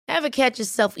Ever catch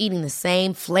yourself eating the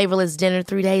same flavorless dinner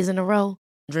 3 days in a row?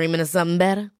 Dreaming of something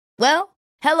better? Well,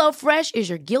 HelloFresh is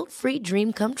your guilt-free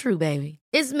dream come true, baby.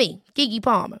 It's me, Keke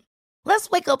Palmer. Let's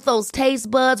wake up those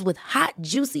taste buds with hot,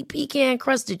 juicy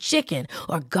pecan-crusted chicken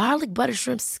or garlic butter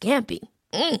shrimp scampi.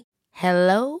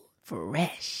 Hello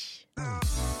Fresh.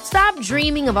 Stop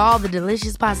dreaming of all the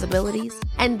delicious possibilities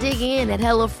and dig in at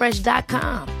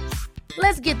HelloFresh.com.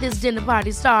 Let's get this dinner party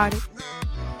started.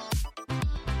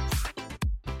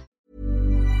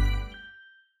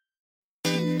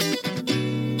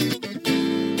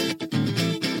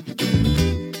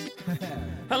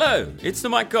 Hello, it's the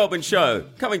Mike Goldman Show,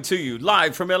 coming to you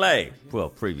live from LA. Well,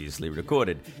 previously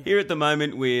recorded. Here at the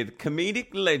moment with comedic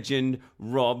legend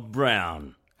Rob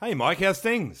Brown. Hey Mike, how's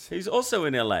things? He's also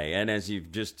in LA, and as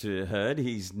you've just heard,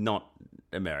 he's not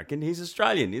American, he's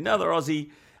Australian. Another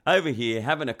Aussie over here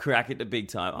having a crack at the big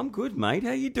time. I'm good, mate.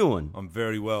 How you doing? I'm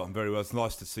very well. It's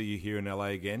nice to see you here in LA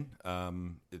again.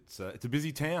 It's a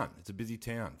busy town.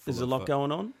 There's a lot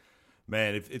going on.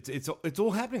 Man, it's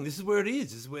all happening. This is where it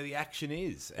is. This is where the action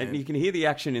is. And you can hear the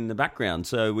action in the background,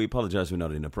 so we apologise we're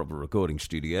not in a proper recording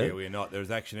studio. Yeah, we're not. There's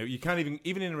action. You can't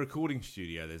even in a recording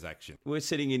studio, there's action. We're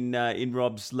sitting in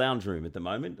Rob's lounge room at the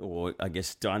moment, or I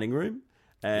guess dining room.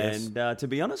 And Yes. To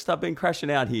be honest, I've been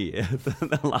crashing out here for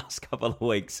the last couple of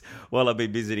weeks while I've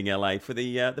been visiting LA for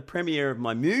the premiere of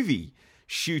my movie,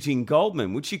 Shooting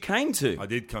Goldman, which you came to. I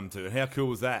did come to. How cool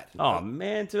was that? Oh,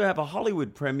 man, to have a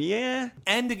Hollywood premiere.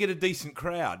 And to get a decent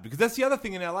crowd, because that's the other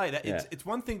thing in LA. Yeah. It's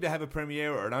one thing to have a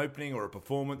premiere or an opening or a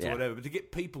performance or whatever, but to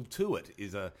get people to it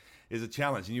is a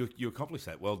challenge, and you accomplished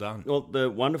that. Well done. Well, the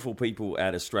wonderful people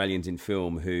at Australians in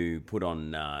Film who put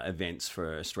on events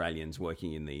for Australians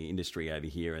working in the industry over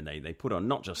here, and they put on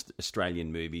not just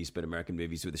Australian movies, but American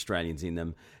movies with Australians in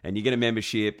them, and you get a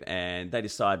membership, and they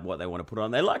decide what they want to put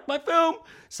on. They like my film,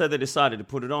 so they decided to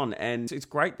put it on, and it's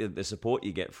great the support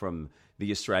you get from the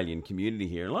Australian community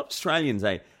here. A lot of Australians,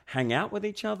 they hang out with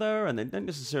each other, and they don't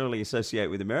necessarily associate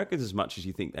with Americans as much as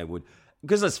you think they would.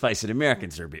 Because let's face it,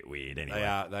 Americans are a bit weird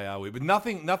anyway. They are weird, but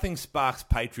nothing sparks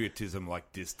patriotism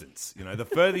like distance. You know, the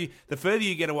further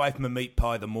you get away from a meat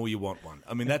pie, the more you want one.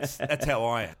 I mean, that's how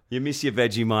I am. You miss your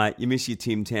Vegemite, you miss your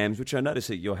Tim Tams, which I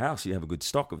notice at your house you have a good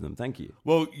stock of them. Thank you.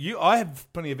 Well, I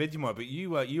have plenty of Vegemite, but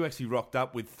you actually rocked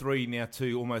up with 3, now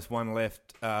 2, almost 1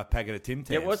 left packet of Tim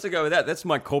Tams. Yeah, what's to go with that? That's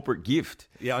my corporate gift.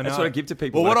 Yeah, I know. That's what I give to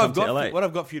people. Well, when I come to LA. what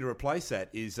I've got for you to replace that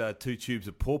is 2 tubes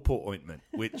of pawpaw ointment,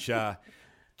 which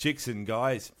chicks and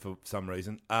guys, for some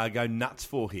reason, go nuts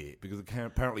for here, because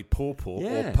apparently pawpaw,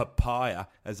 or papaya,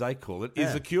 as they call it,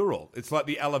 is a cure-all. It's like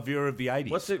the aloe vera of the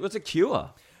 80s. What's a cure?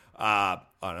 I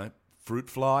don't know, fruit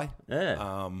fly.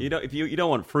 Yeah. You don't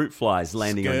want fruit flies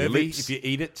landing on your lips. If you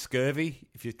eat it, scurvy.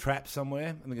 If you're trapped somewhere,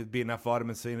 I think there'd be enough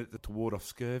vitamin C in it to ward off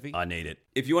scurvy. I need it.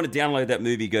 If you want to download that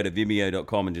movie, go to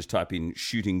Vimeo.com and just type in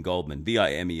Shooting Goldman,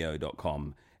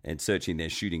 Vimeo.com, and search in there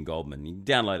Shooting Goldman. You can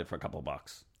download it for a couple of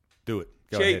bucks. Do it.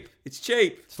 Go cheap. ahead. It's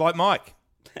cheap. It's like Mike.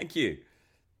 Thank you.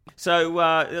 So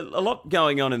a lot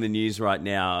going on in the news right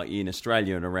now in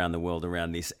Australia and around the world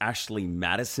around this Ashley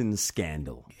Madison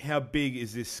scandal. How big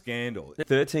is this scandal?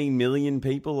 13 million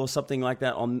people or something like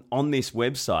that on this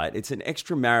website. It's an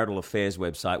extramarital affairs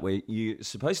website where you're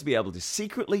supposed to be able to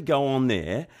secretly go on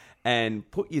there and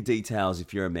put your details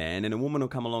if you're a man, and a woman will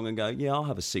come along and go, yeah, I'll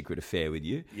have a secret affair with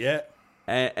you. Yeah.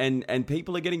 And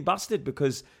people are getting busted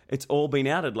because it's all been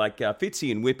outed. Like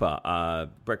Fitzy and Whipper,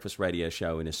 breakfast radio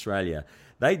show in Australia,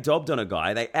 they dobbed on a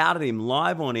guy. They outed him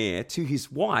live on air to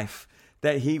his wife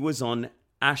that he was on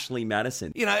Ashley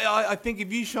Madison. You know, I think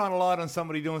if you shine a light on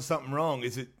somebody doing something wrong,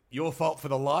 is it your fault for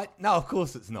the light? No, of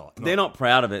course it's not. They're not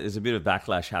proud of it. There's a bit of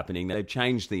backlash happening. They've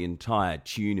changed the entire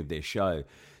tune of their show.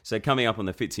 So coming up on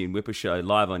the Fitzy and Whipper show,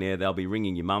 live on air, they'll be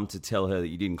ringing your mum to tell her that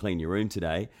you didn't clean your room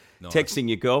today. Nice. Texting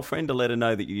your girlfriend to let her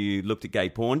know that you looked at gay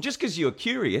porn just because you're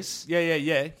curious.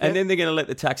 Yeah. And then they're going to let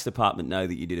the tax department know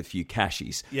that you did a few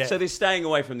cashies. Yeah. So they're staying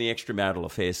away from the extramarital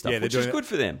affair stuff, which is good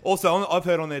for them. Also, I've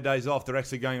heard on their days off, they're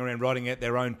actually going around writing out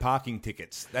their own parking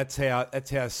tickets. That's how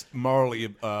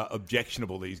morally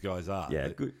objectionable these guys are. Yeah.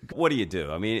 Good. What do you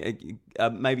do? I mean,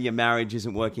 maybe your marriage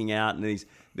isn't working out, and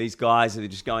these guys that are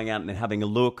just going out and having a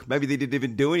look. Maybe they didn't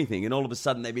even do anything, and all of a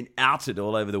sudden they've been outed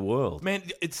all over the world. Man,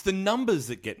 it's the numbers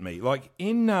that get me. Like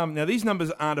now these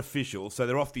numbers aren't official, so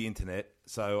they're off the internet.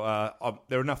 So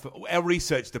they're enough. Our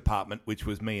research department, which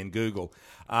was me and Google,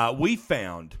 we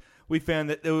found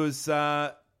that there was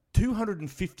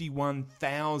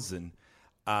 251,000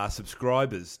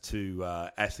 subscribers to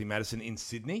Ashley Madison in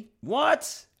Sydney.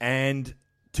 What? And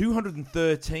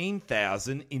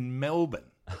 213,000 in Melbourne.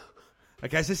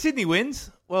 Okay, so Sydney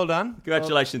wins. Well done.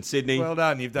 Congratulations, Sydney. Well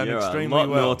done. You've done You're extremely a lot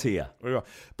well. naughtier. Very well.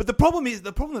 But the problem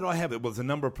that I have, well, there's a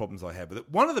number of problems I have with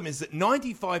it. One of them is that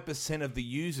 95% of the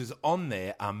users on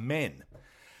there are men.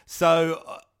 So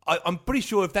I'm pretty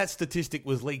sure if that statistic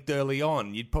was leaked early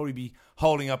on, you'd probably be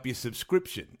holding up your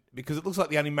subscription, because it looks like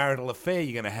the only marital affair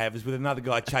you're going to have is with another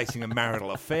guy chasing a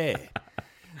marital affair.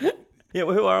 Yeah,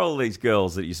 well, who are all these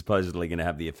girls that you're supposedly going to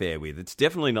have the affair with? It's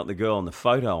definitely not the girl in the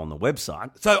photo on the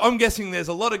website. So I'm guessing there's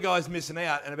a lot of guys missing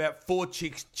out and about 4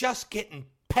 chicks just getting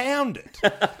pounded.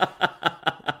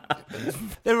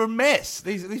 They're a mess.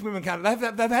 These women can't. They've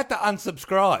had to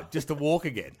unsubscribe just to walk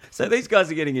again. So these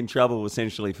guys are getting in trouble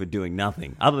essentially for doing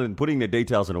nothing other than putting their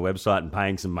details on a website and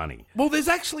paying some money. Well, there's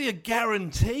actually a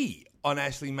guarantee on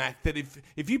Ashley Mack that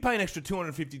if you pay an extra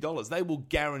 $250, they will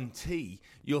guarantee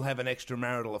you'll have an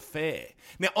extramarital affair.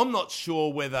 Now, I'm not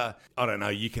sure whether, I don't know,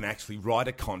 you can actually write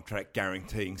a contract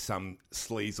guaranteeing some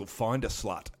sleaze will find a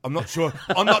slut. I'm not sure.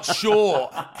 I'm not sure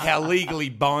how legally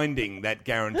binding that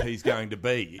guarantee is going to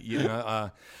be. You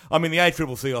know, I mean, the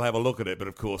ACCC will have a look at it, but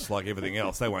of course, like everything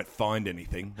else, they won't find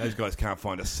anything. Those guys can't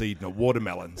find a seed in a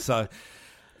watermelon. So,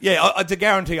 yeah, it's a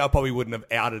guarantee I probably wouldn't have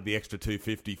outed the extra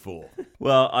 $250 for.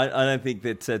 Well, I don't think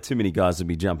that too many guys would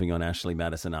be jumping on Ashley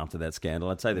Madison after that scandal.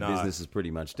 I'd say the business is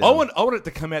pretty much done. I want it to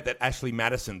come out that Ashley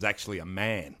Madison's actually a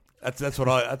man. That's what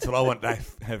I want to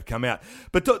have come out.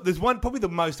 But there's one, probably the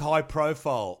most high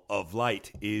profile of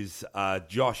late is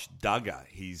Josh Duggar.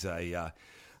 He's a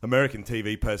American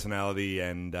TV personality,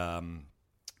 and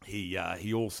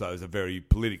he also is a very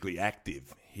politically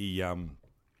active. He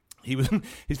was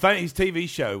his TV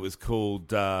show was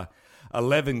called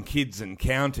 11 Kids and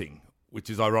Counting, which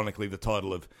is ironically the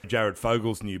title of Jared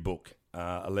Fogel's new book,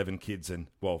 11 Kids and,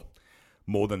 well,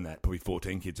 more than that, probably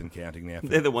 14 kids and counting now.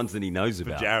 They're the ones that he knows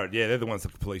about. Jared, yeah, they're the ones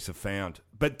that the police have found.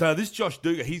 But this Josh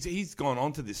Duggar, he's gone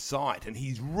onto this site and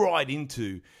he's right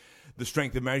into the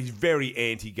strength of marriage. He's very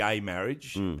anti-gay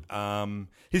marriage.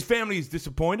 His family is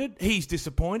disappointed. He's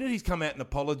disappointed. He's come out and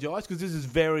apologised because this is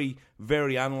very,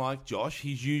 very unlike Josh.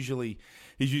 He's usually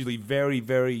very,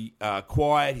 very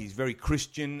quiet. He's very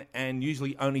Christian and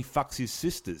usually only fucks his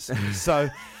sisters. So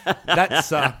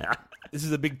that's this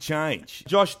is a big change.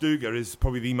 Josh Duggar is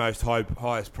probably the most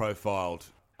highest profiled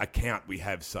account we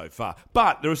have so far.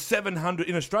 But there are 700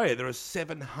 in Australia. There are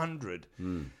 700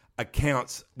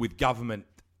 accounts with government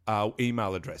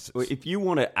email addresses. Well, if you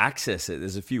want to access it,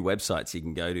 there's a few websites you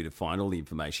can go to find all the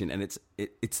information, and it's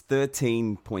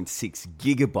 13.6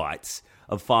 gigabytes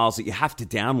of files that you have to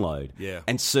download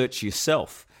and search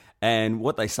yourself. And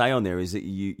what they say on there is that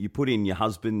you put in your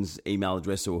husband's email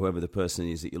address or whoever the person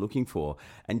is that you're looking for,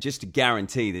 and just to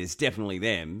guarantee that it's definitely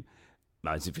them,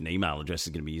 as if an email address is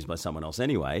going to be used by someone else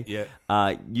anyway,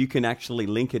 you can actually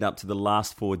link it up to the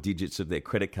last 4 digits of their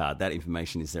credit card. That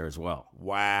information is there as well.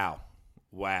 Wow.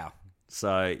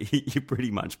 So you're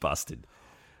pretty much busted.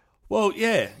 Well,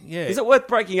 yeah. Is it worth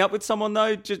breaking up with someone,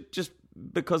 though, just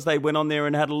because they went on there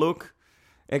and had a look?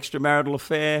 Extramarital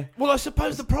affair? Well, I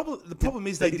suppose the problem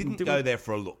is they didn't go there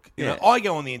for a look. You know, I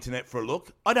go on the internet for a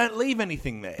look. I don't leave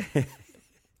anything there.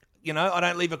 You know, I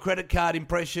don't leave a credit card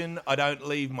impression. I don't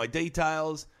leave my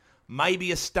details.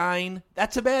 Maybe a stain.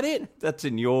 That's about it. That's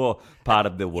in your part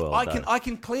of the world. I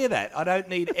can clear that. I don't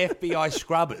need FBI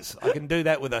scrubbers. I can do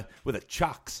that with a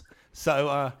chucks.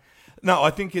 So no,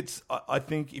 I think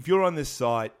if you're on this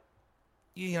site,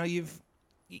 you know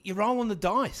you're rolling the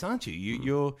dice, aren't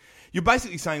you? You're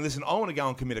basically saying, listen, I want to go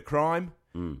and commit a crime,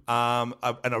 and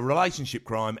a relationship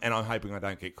crime, and I'm hoping I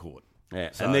don't get caught.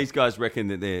 Yeah, so, and these guys reckon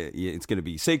that it's going to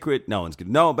be secret. No one's going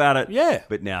to know about it. Yeah,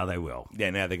 but now they will. Yeah,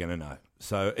 now they're going to know.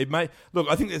 So it may look.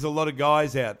 I think there's a lot of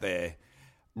guys out there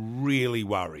really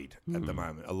worried at the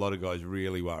moment. A lot of guys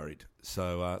really worried.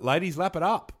 So ladies, lap it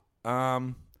up.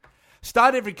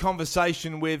 Start every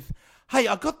conversation with, "Hey,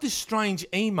 I got this strange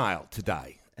email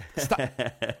today."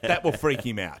 That will freak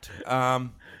him out.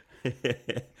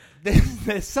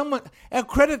 There's someone. Our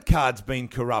credit card's been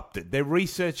corrupted. They're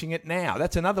researching it now.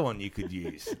 That's another one you could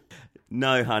use.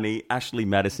 No, honey, Ashley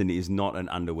Madison is not an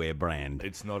underwear brand.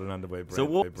 It's not an underwear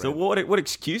brand. So what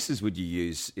excuses would you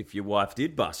use if your wife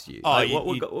did bust you? What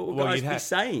would guys be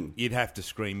saying? You'd have to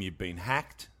scream, "You've been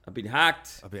hacked." I've been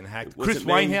hacked. Comedian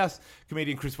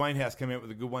Chris Wainhouse came out with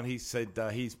a good one. He said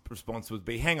his response would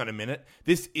be, "Hang on a minute,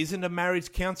 this isn't a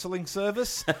marriage counselling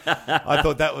service." I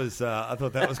thought that was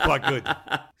quite good.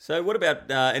 So what about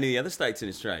any of the other states in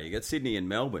Australia? You got Sydney and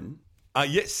Melbourne.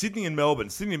 Yes, Sydney and Melbourne.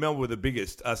 Sydney and Melbourne were the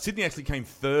biggest. Sydney actually came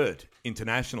third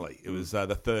internationally. It was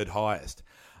the third highest.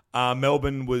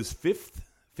 Melbourne was fifth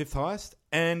highest,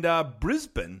 and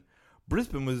Brisbane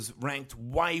was ranked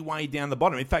way, way down the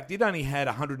bottom. In fact, it only had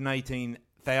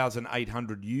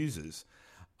 118,800 users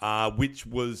which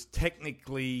was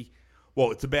technically,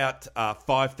 well, it's about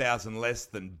 5,000 less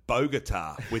than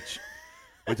Bogota, which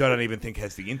I don't even think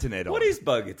has the internet on. What is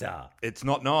Bogota? It's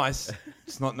not nice.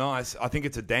 It's not nice. I think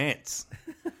it's a dance.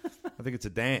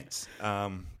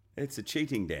 It's a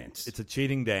cheating dance. It's a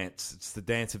cheating dance. It's the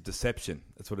dance of deception.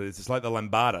 That's what it is. It's like the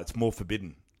lambada. It's more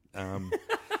forbidden.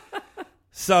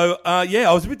 So, I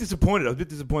was a bit disappointed.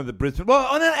 That Brisbane...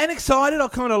 Well, and excited. I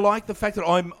kind of like the fact that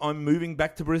I'm moving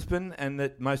back to Brisbane and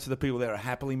that most of the people there are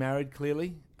happily married,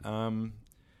 clearly. Well,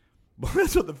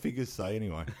 that's what the figures say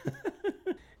anyway.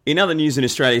 In other news in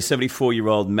Australia,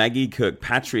 74-year-old Maggie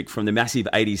Kirkpatrick from the massive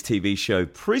 80s TV show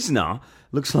Prisoner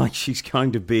looks like she's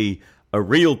going to be a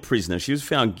real prisoner. She was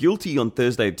found guilty on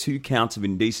Thursday of 2 counts of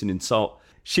indecent assault.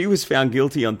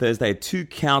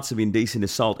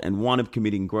 And 1 of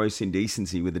committing gross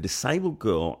indecency with a disabled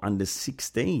girl under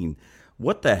 16.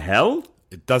 What the hell?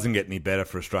 It doesn't get any better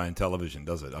for Australian television,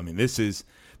 does it? I mean, this is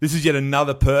yet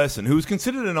another person who was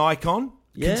considered an icon.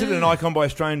 Yeah. Considered an icon by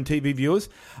Australian TV viewers,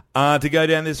 to go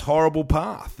down this horrible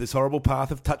path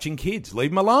of touching kids.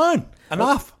 Leave them alone.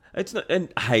 Enough. It's not,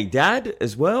 and Hey Dad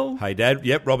as well. Hey Dad,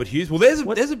 yep, Robert Hughes. Well,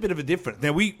 there's a bit of a difference.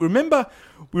 Now we remember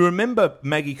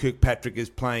Maggie Kirkpatrick as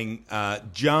playing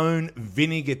Joan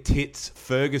Vinegar Tits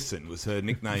Ferguson was her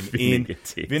nickname Vinegar in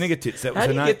Tits. Vinegar Tits. That was How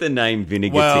her do you name. get the name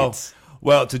Vinegar Tits?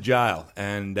 Well, to jail,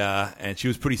 and she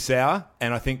was pretty sour,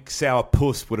 and I think sour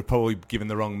puss would have probably given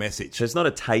the wrong message. So it's not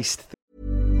a taste thing.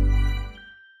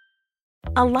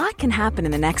 A lot can happen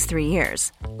in the next 3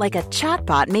 years. Like a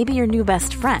chatbot may be your new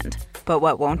best friend. But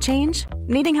what won't change?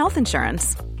 Needing health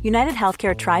insurance. United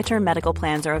Healthcare Tri-Term Medical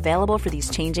Plans are available for these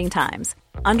changing times.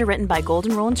 Underwritten by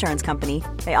Golden Rule Insurance Company,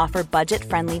 they offer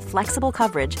budget-friendly, flexible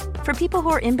coverage for people who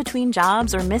are in between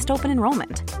jobs or missed open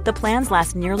enrollment. The plans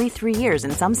last nearly 3 years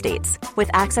in some states,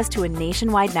 with access to a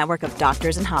nationwide network of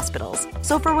doctors and hospitals.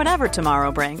 So for whatever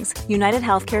tomorrow brings, United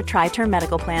Healthcare Tri-Term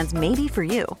Medical Plans may be for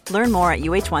you. Learn more at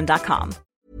uh1.com.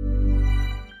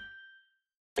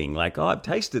 Like, I've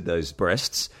tasted those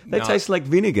breasts. They taste like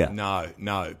vinegar. No.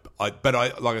 Like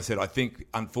I said, I think,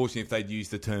 unfortunately, if they'd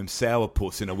used the term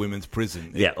sourpuss in a women's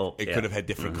prison, it could have had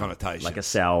different connotations. Like a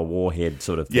sour warhead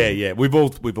sort of thing. Yeah. We've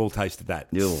all tasted that.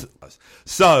 Ew.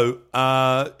 So,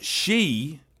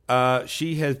 she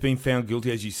has been found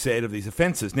guilty, as you said, of these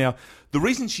offences. Now, the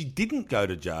reason she didn't go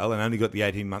to jail and only got the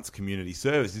 18 months community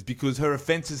service is because her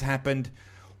offences happened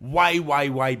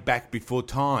way back before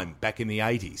time, back in the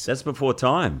 80s. That's before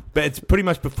time. But it's pretty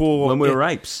much before... When we were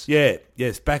apes. Yeah,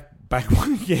 yes, back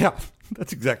yeah,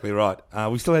 that's exactly right.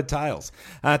 We still had Tales.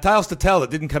 Tales to Tell, it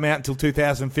didn't come out until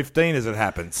 2015 as it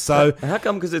happens. So how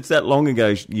come, because it's that long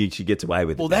ago, she gets away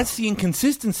with it? Well, that's the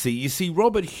inconsistency. You see,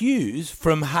 Robert Hughes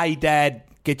from Hey Dad,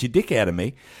 Get Your Dick Out of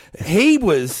Me, he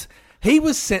was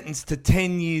sentenced to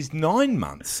 10 years, 9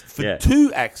 months for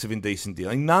 2 acts of indecent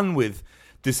dealing, none with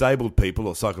disabled people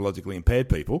or psychologically impaired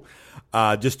people,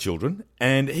 just children.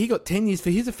 And he got 10 years for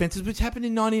his offences, which happened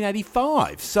in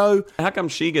 1985. So how come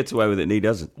she gets away with it and he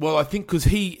doesn't? Well, I think because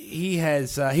he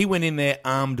went in there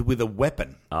armed with a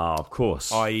weapon. Oh, of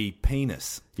course. I.e.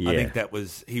 penis. Yeah. I think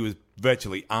he was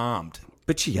virtually armed.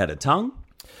 But she had a tongue?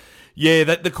 Yeah,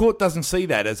 the court doesn't see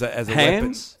that as a Hands?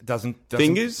 weapon. Doesn't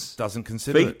fingers? Doesn't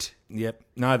consider feet? it. Yep.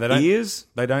 No, they don't. Ears?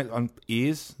 They don't.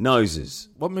 Ears? Noses?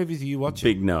 What movies are you watching?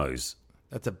 Big nose.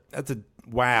 That's a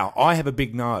wow. I have a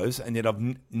big nose, and yet I've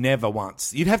never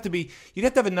once. You'd have to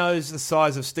have a nose the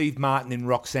size of Steve Martin in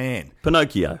Roxanne,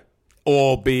 Pinocchio,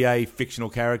 or be a fictional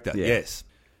character. Yeah. Yes,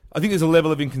 I think there's a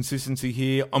level of inconsistency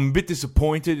here. I'm a bit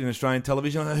disappointed in Australian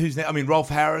television. Who's now? I mean, Rolf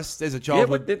Harris. There's a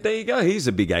childhood. Yeah, but there you go. He's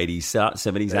a big 80s star,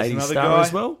 70s, 80s star guy.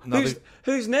 as well.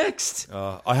 Who's next?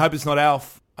 I hope it's not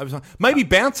Alf. Maybe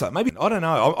Bouncer. Maybe I don't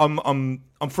know.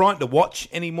 I'm frightened to watch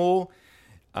anymore.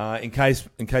 In case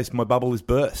my bubble is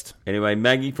burst. Anyway,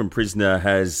 Maggie from Prisoner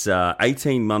has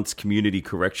 18 months community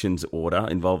corrections order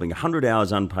involving 100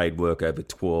 hours unpaid work over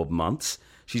 12 months.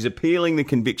 She's appealing the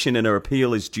conviction, and her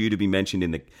appeal is due to be mentioned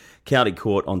in the county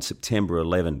court on September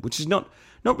 11, which is not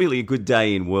really a good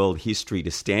day in world history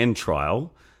to stand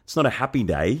trial. It's not a happy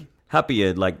day.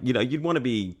 Happier, you'd want to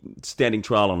be standing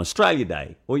trial on Australia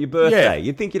Day or your birthday. Yeah.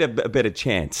 You'd think you'd have a better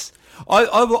chance.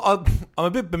 I'm a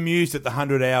bit bemused at the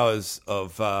 100 hours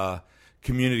of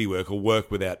community work or work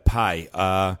without pay.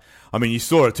 I mean, you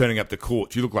saw her turning up to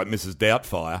court. She looked like Mrs.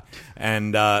 Doubtfire,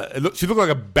 and she looked like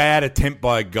a bad attempt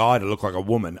by a guy to look like a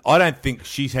woman. I don't think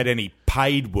she's had any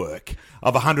paid work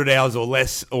of 100 hours or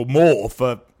less or more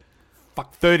for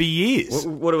 30 years.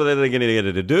 What are they going to get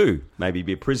her to do? Maybe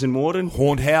be a prison warden?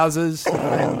 Haunt houses.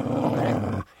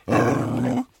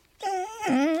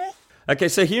 Okay,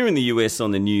 so here in the US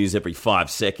on the news every 5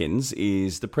 seconds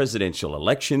is the presidential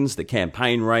elections, the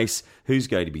campaign race, who's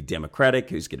going to be Democratic,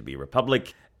 who's going to be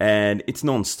Republic, and it's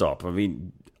non-stop. I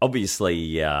mean,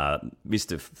 obviously,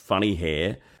 Mr. Funny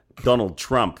Hair, Donald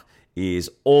Trump,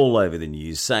 is all over the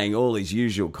news saying all his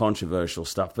usual controversial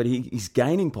stuff, but he's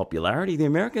gaining popularity. The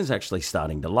Americans are actually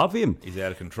starting to love him. He's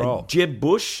out of control. And Jeb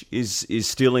Bush is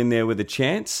still in there with a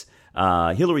chance.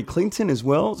 Hillary Clinton as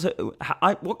well. So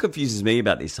what confuses me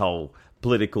about this whole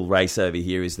political race over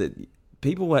here is that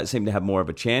people seem to have more of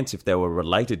a chance if they were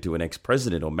related to an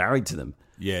ex-president or married to them.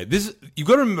 Yeah, you've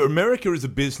got to remember, America is a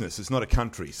business, it's not a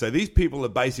country. So these people are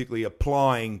basically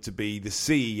applying to be the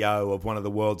CEO of one of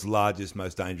the world's largest,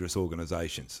 most dangerous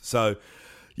organisations. So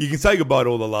you can say goodbye to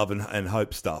all the love and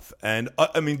hope stuff. And,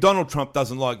 I mean, Donald Trump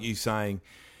doesn't like you saying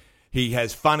he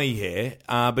has funny hair,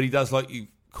 but he does like you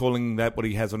calling that what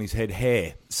he has on his head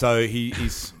hair. So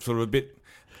he's sort of a bit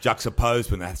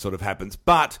juxtaposed when that sort of happens.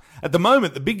 But at the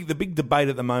moment, the big debate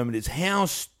at the moment is how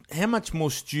much more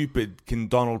stupid can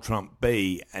Donald Trump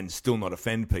be and still not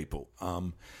offend people?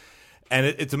 And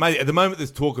it's amazing. At the moment,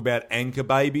 there's talk about anchor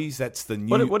babies. That's the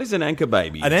new... What is an anchor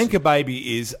baby? An anchor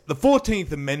baby is... The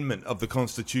 14th Amendment of the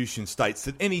Constitution states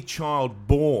that any child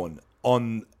born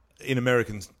in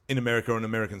America on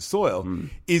American soil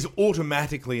is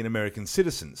automatically an American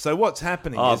citizen. So what's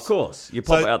happening is... of course. You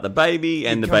pop out the baby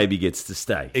and the baby gets to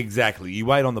stay. Exactly. You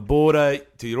wait on the border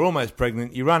till you're almost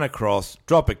pregnant, you run across,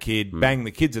 drop a kid, bang,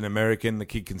 the kid's an American, the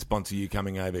kid can sponsor you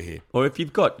coming over here. Or if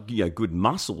you've got good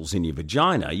muscles in your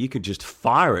vagina, you could just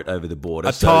fire it over the border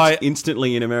it's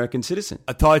instantly an American citizen.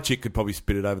 A Thai chick could probably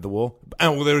spit it over the wall.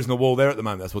 And well, there isn't a wall there at the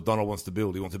moment. That's what Donald wants to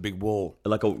build. He wants a big wall.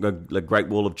 Like a Great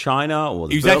Wall of China or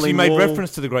the He's Berlin actually made Wall.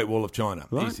 reference to the Great Wall of China.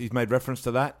 Right. He's made reference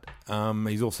to that.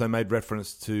 He's also made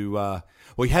reference to... well,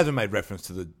 he hasn't made reference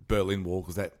to the Berlin Wall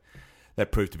because that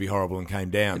proved to be horrible and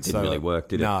came down. It didn't really work,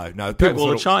 did it? No. The Great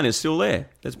Wall of China is still there.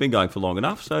 That's been going for long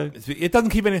enough. So it doesn't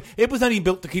keep any... It was only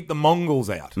built to keep the Mongols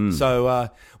out.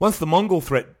 So once the Mongol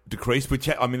threat decreased, which,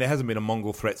 I mean, there hasn't been a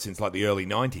Mongol threat since like the early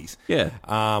 90s.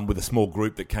 Yeah. With a small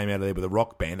group that came out of there with a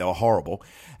rock band. They were horrible.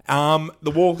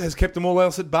 The wall has kept them all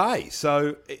else at bay.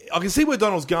 So I can see where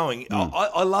Donald's going.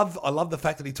 I love the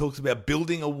fact that he talks about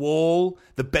building a wall,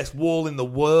 the best wall in the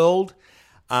world.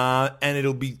 And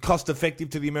it'll be cost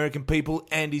effective to the American people,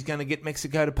 and he's going to get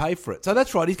Mexico to pay for it. So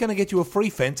that's right, he's going to get you a free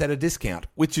fence at a discount,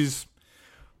 which is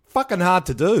fucking hard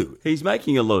to do. He's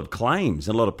making a lot of claims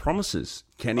and a lot of promises.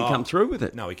 Can he come through with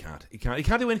it? No, he can't. He can't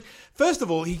do anything. First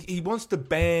of all, he wants to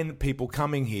ban people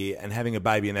coming here and having a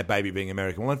baby and that baby being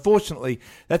American. Well, unfortunately,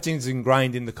 that's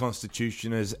ingrained in the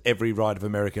Constitution as every right of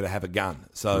America to have a gun.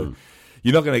 So...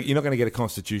 You're not going to get a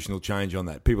constitutional change on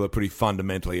that. People are pretty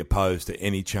fundamentally opposed to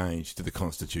any change to the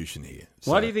Constitution here. So.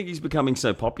 Why do you think he's becoming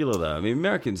so popular, though? I mean,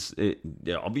 Americans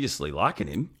obviously liking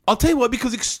him. I'll tell you what,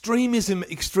 because extremism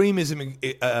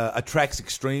attracts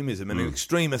extremism, and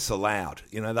extremists are loud.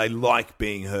 You know, they like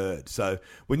being heard. So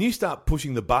when you start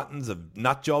pushing the buttons of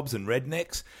nut jobs and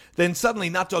rednecks, then suddenly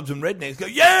nut jobs and rednecks go,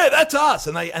 yeah, that's us,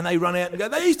 and they run out and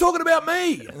go, he's talking about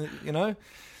me. You know.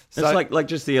 So, it's like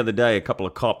just the other day, a couple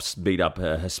of cops beat up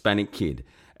a Hispanic kid,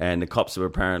 and the cops were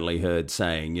apparently heard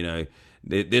saying,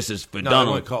 this is for Donald.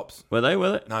 They weren't cops. Were they?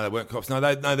 No, they weren't cops. No,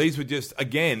 these were just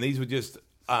outraged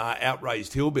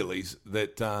hillbillies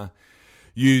that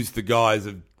used the guise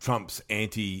of Trump's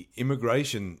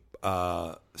anti-immigration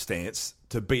stance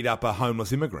to beat up a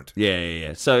homeless immigrant.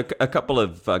 Yeah. So a couple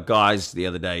of guys the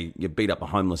other day beat up a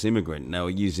homeless immigrant, and they were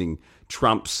using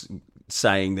Trump's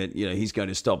saying that he's going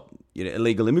to stop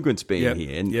illegal immigrants being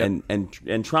here,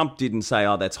 and Trump didn't say,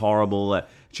 "Oh, that's horrible. It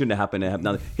shouldn't have happened." To have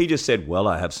nothing. He just said, "Well,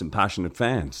 I have some passionate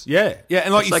fans." Yeah,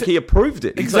 and like he approved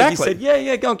it. Exactly. Like he said,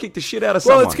 "Yeah, go and kick the shit out of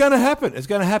someone." Well, it's going to happen. It's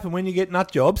going to happen when you get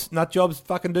nut jobs. Nut jobs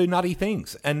fucking do nutty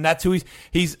things, and that's who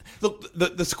he's. Look,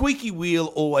 the squeaky wheel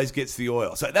always gets the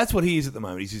oil. So that's what he is at the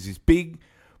moment. He's just this big,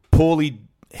 poorly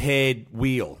haired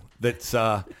wheel that's.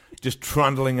 Just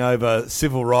trundling over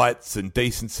civil rights and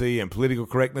decency and political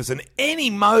correctness, and any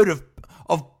mode of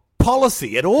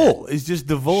policy at all is just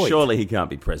devoid. Surely he can't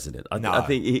be president. No. I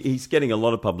think he's getting a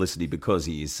lot of publicity because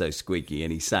he is so squeaky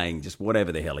and he's saying just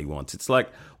whatever the hell he wants. It's like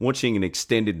watching an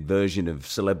extended version of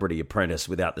Celebrity Apprentice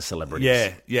without the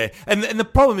celebrities. Yeah. And the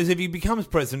problem is if he becomes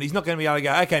president, he's not going to be able to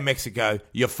go, okay, Mexico,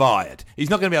 you're fired.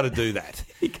 He's not going to be able to do that.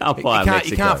 He can't fire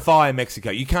Mexico. You can't fire Mexico.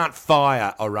 You can't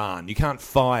fire Iran. You can't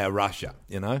fire Russia,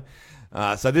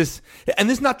 So this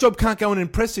nut job can't go and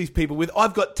impress these people with,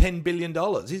 I've got $10 billion.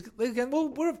 They're going, well,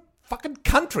 we're a fucking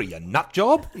country, you nut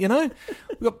job, We've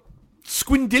got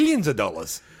squindillions of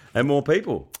dollars. And more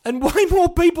people. And way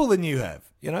more people than you have,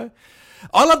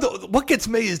 I love what gets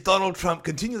me is Donald Trump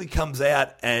continually comes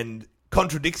out and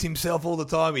contradicts himself all the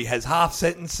time. He has half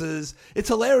sentences. It's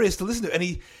hilarious to listen to. And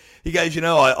he goes,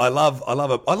 I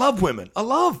love women. I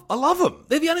love them.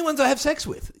 They're the only ones I have sex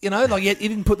with. He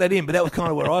didn't put that in, but that was kind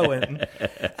of where I went.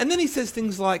 And then he says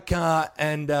things like, I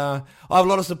have a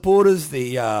lot of supporters.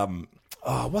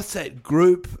 What's that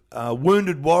group?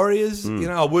 Wounded Warriors.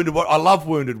 Wounded. I love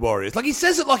Wounded Warriors. Like he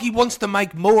says it like he wants to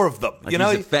make more of them. He's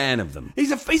a fan of them.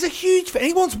 He's a huge fan.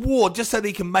 He wants war just so that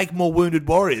he can make more Wounded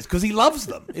Warriors because he loves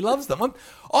them. He loves them.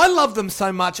 I love them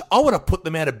so much. I want to put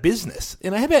them out of business.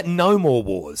 How about no more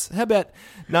wars? How about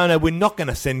no? We're not going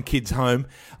to send kids home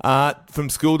from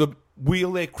school to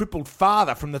wheel their crippled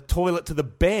father from the toilet to the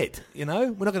bed. We're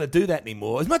not going to do that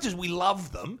anymore. As much as we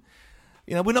love them.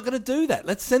 We're not going to do that.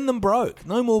 Let's send them broke.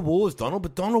 No more wars, Donald,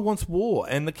 but Donald wants war.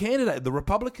 And the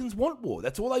Republicans want war.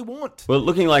 That's all they want. Well,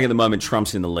 looking like at the moment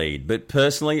Trump's in the lead. But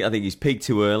personally, I think he's peaked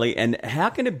too early. And how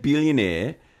can a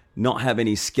billionaire not have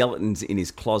any skeletons in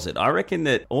his closet? I reckon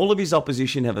that all of his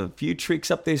opposition have a few tricks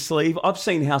up their sleeve. I've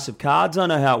seen House of Cards. I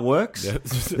know how it works. Yeah.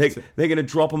 They're going to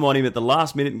drop them on him at the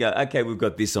last minute and go, okay, we've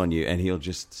got this on you. And he'll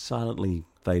just silently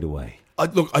fade away. I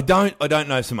don't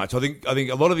know so much. I think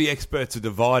a lot of the experts are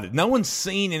divided. No one's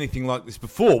seen anything like this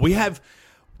before. We have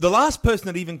the last person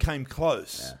that even came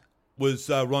close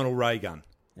was Ronald Reagan.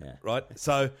 Yeah. Right.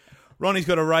 So Ronnie's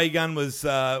got a ray gun, was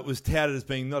touted as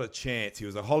being not a chance. He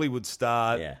was a Hollywood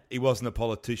star. Yeah. He wasn't a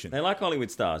politician. They like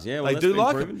Hollywood stars, yeah. Well, they do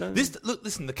like him.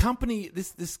 Listen, the company,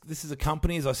 this is a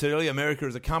company, as I said earlier, America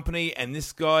is a company, and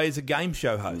this guy is a game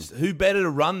show host. Who better to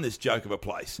run this joke of a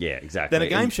place exactly. than a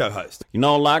game show host? You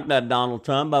know, like that Donald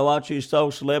Trump, I watch his So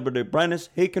Celebrity Apprentice.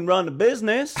 He can run a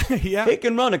business. Yeah. He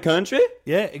can run a country.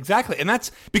 Yeah, exactly. And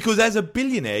that's because as a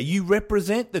billionaire, you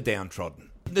represent the downtrodden.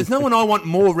 There's no one I want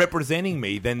more representing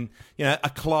me than,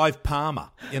 a Clive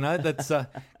Palmer. That's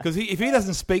because if he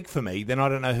doesn't speak for me, then I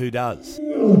don't know who does.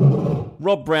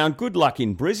 Rob Brown, good luck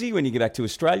in Brizzy when you get back to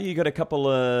Australia. You got a couple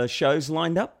of shows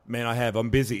lined up? Man, I have. I'm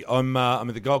busy. I'm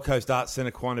at the Gold Coast Arts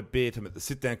Centre quite a bit. I'm at the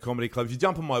Sit Down Comedy Club. If you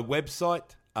jump on my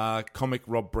website,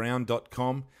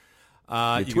 comicrobbrown.com.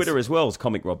 Your Twitter as well is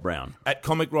Comic Rob Brown. At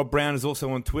Comic Rob Brown is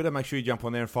also on Twitter. Make sure you jump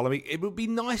on there and follow me. It would be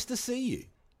nice to see you.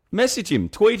 Message him,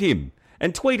 tweet him.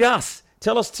 And tweet us.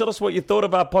 Tell us what you thought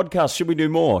of our podcast. Should we do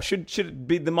more? Should it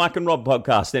be the Mike and Rob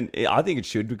podcast? And I think it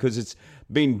should because it's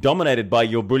been dominated by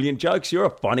your brilliant jokes. You're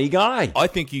a funny guy. I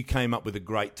think you came up with a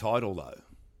great title, though.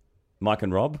 Mike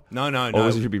and Rob? No. Or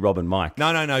it should be Rob and Mike?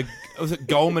 No. Was it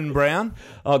Goldman Brown?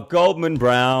 Oh, Goldman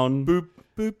Brown. Boop.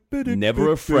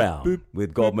 Never a frown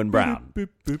with Goldman Brown.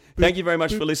 Thank you very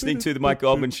much for listening to The Mike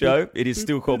Goldman Show. It is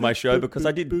still called my show because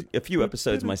I did a few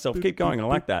episodes myself. Keep going, I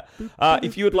like that.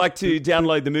 If you would like to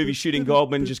download the movie Shooting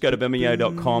Goldman, just go to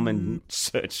Vimeo.com and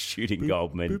search Shooting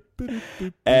Goldman.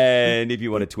 And if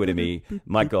you want to Twitter me,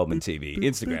 Mike Goldman TV,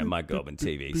 Instagram, Mike Goldman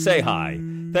TV. Say hi.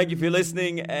 Thank you for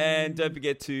listening, and don't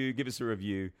forget to give us a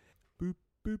review.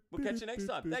 We'll catch you next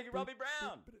time. Thank you, Robbie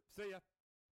Brown. See ya.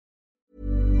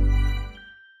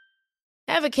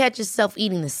 Ever catch yourself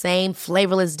eating the same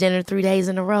flavorless dinner 3 days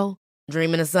in a row?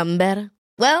 Dreaming of something better?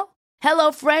 Well,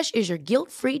 HelloFresh is your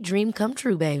guilt-free dream come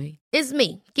true, baby. It's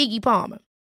me, Keke Palmer.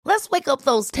 Let's wake up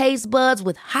those taste buds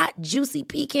with hot, juicy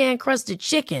pecan-crusted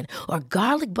chicken or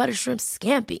garlic butter shrimp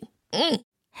scampi.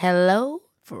 Hello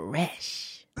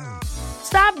Fresh.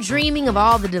 Stop dreaming of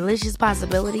all the delicious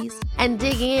possibilities and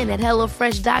dig in at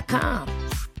HelloFresh.com.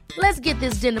 Let's get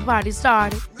this dinner party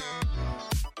started.